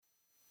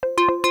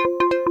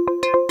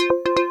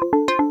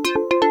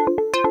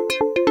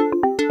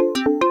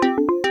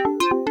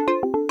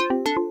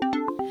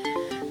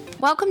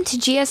Welcome to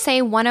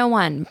GSA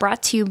 101,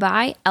 brought to you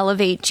by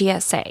Elevate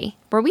GSA,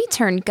 where we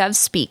turn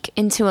GovSpeak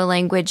into a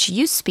language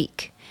you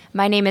speak.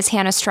 My name is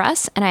Hannah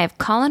Struss, and I have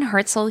Colin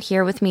Hertzel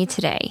here with me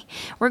today.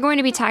 We're going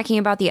to be talking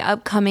about the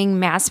upcoming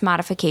mass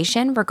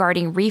modification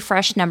regarding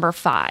refresh number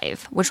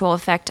 5, which will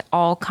affect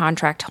all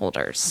contract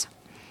holders.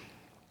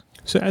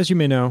 So as you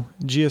may know,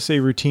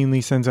 GSA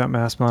routinely sends out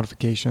mass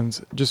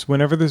modifications just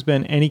whenever there's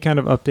been any kind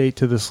of update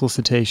to the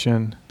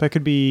solicitation. That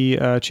could be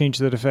a change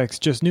that affects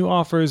just new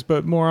offers,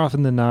 but more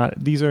often than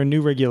not, these are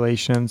new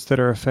regulations that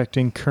are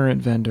affecting current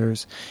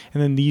vendors.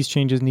 And then these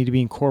changes need to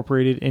be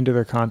incorporated into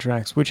their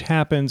contracts, which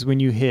happens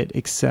when you hit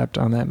accept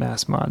on that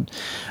mass mod.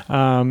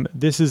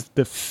 This is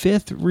the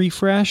 5th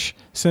refresh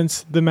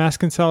since the mass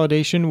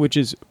consolidation, which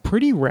is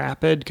pretty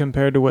rapid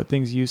compared to what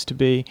things used to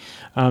be.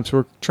 So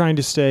we're trying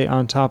to stay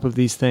on top of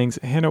these things.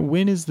 Hannah,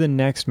 when is the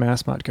next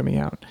mass mod coming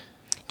out?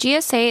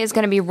 GSA is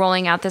going to be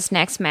rolling out this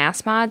next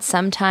mass mod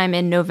sometime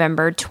in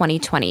November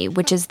 2020,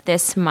 which is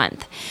this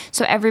month.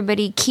 So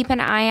everybody keep an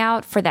eye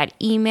out for that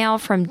email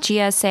from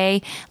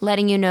GSA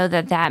letting you know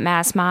that that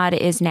mass mod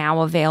is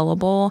now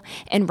available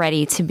and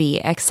ready to be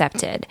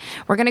accepted.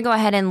 We're going to go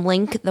ahead and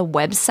link the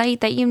website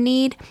that you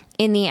need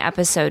in the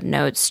episode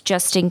notes,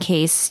 just in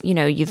case,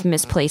 you've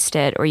misplaced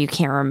it or you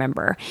can't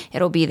remember.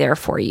 It'll be there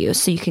for you.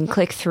 So you can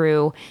click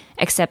through,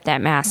 accept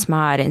that mass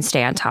mod, and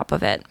stay on top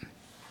of it.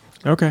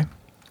 Okay.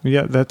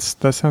 Yeah, that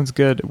sounds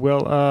good.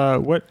 Well,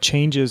 what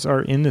changes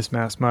are in this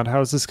mass mod? How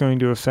is this going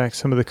to affect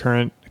some of the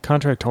current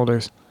contract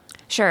holders?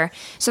 Sure.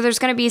 So there's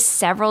going to be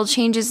several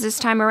changes this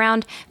time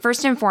around.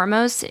 First and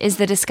foremost is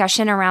the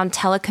discussion around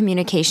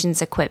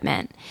telecommunications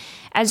equipment.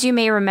 As you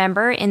may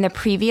remember, in the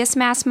previous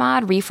mass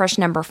mod, refresh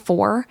number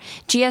 4,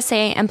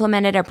 GSA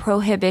implemented a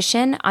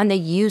prohibition on the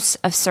use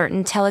of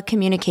certain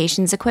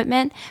telecommunications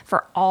equipment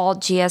for all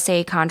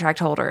GSA contract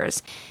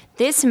holders.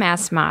 This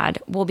mass mod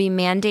will be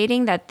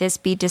mandating that this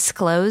be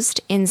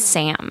disclosed in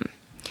SAM.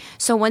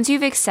 So once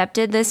you've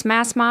accepted this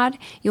mass mod,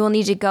 you will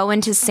need to go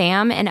into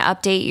SAM and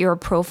update your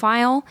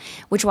profile,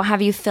 which will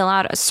have you fill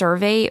out a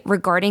survey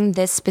regarding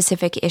this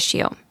specific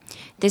issue.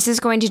 This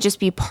is going to just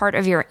be part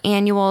of your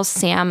annual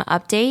SAM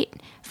update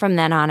from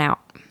then on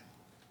out.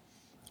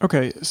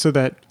 Okay, so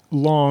that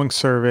long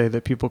survey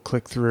that people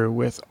click through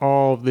with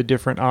all the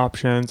different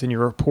options and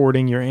you're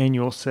reporting your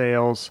annual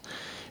sales,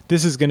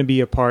 this is going to be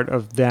a part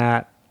of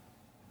that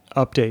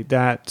update,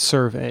 that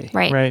survey,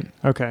 right?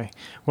 Okay.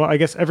 Well, I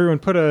guess everyone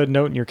put a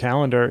note in your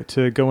calendar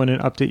to go in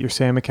and update your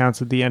SAM accounts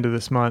at the end of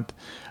this month.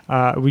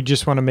 We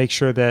just want to make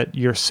sure that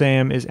your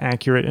SAM is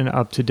accurate and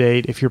up to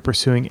date if you're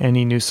pursuing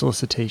any new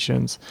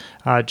solicitations,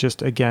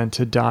 just again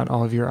to dot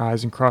all of your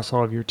I's and cross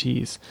all of your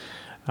T's.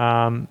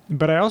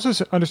 But I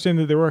also understand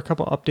that there were a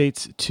couple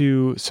updates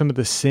to some of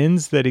the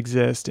SINs that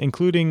exist,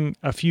 including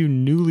a few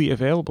newly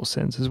available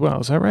SINs as well.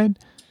 Is that right?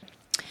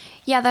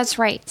 Yeah, that's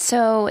right.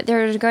 So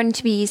there's going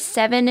to be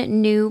 7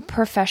 new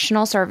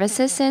professional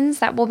services SINs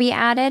that will be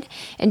added,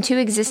 and 2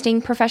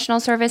 existing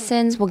professional service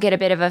SINs will get a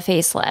bit of a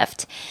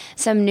facelift,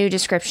 some new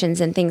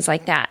descriptions and things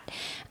like that.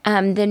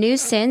 The new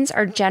SINs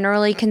are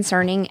generally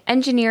concerning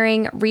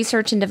engineering,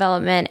 research and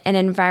development, and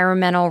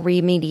environmental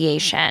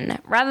remediation.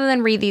 Rather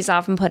than read these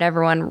off and put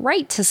everyone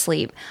right to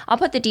sleep, I'll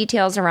put the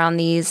details around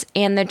these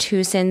and the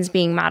 2 SINs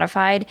being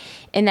modified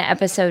in the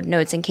episode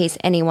notes in case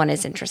anyone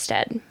is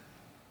interested.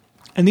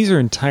 And these are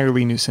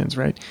entirely new SINs,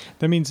 right?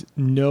 That means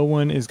no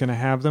one is going to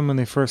have them when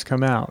they first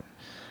come out,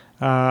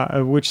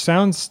 which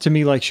sounds to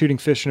me like shooting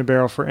fish in a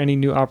barrel for any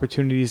new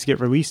opportunities to get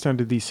released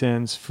under these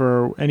SINs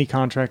for any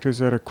contractors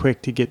that are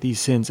quick to get these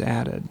SINs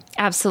added.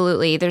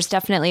 Absolutely. There's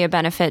definitely a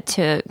benefit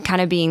to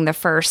kind of being the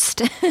first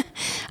to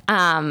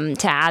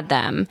add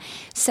them.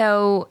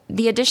 So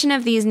the addition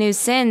of these new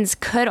SINs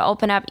could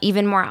open up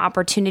even more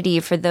opportunity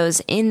for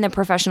those in the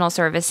professional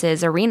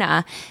services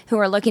arena who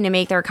are looking to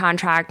make their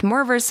contract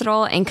more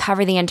versatile and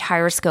cover the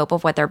entire scope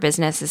of what their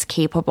business is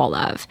capable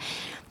of.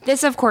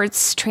 This, of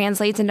course,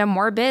 translates into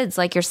more bids,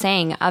 like you're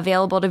saying,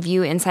 available to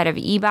view inside of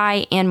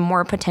eBuy and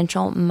more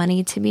potential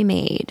money to be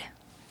made.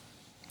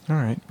 All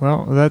right.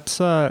 Well,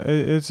 that's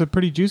it's a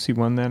pretty juicy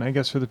one then, I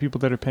guess, for the people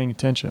that are paying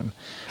attention.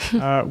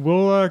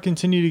 We'll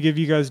continue to give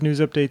you guys news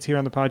updates here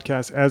on the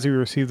podcast as we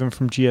receive them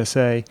from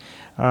GSA.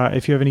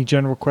 If you have any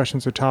general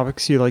questions or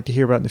topics you'd like to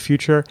hear about in the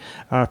future,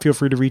 feel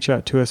free to reach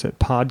out to us at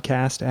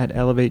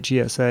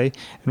podcast@ElevateGSA,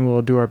 and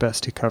we'll do our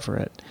best to cover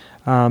it.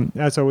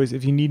 As always,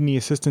 if you need any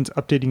assistance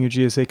updating your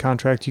GSA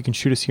contract, you can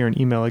shoot us here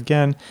an email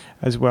again.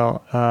 As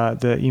well,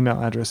 the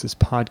email address is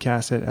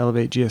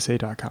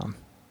podcast@elevategsa.com.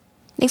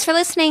 Thanks for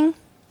listening.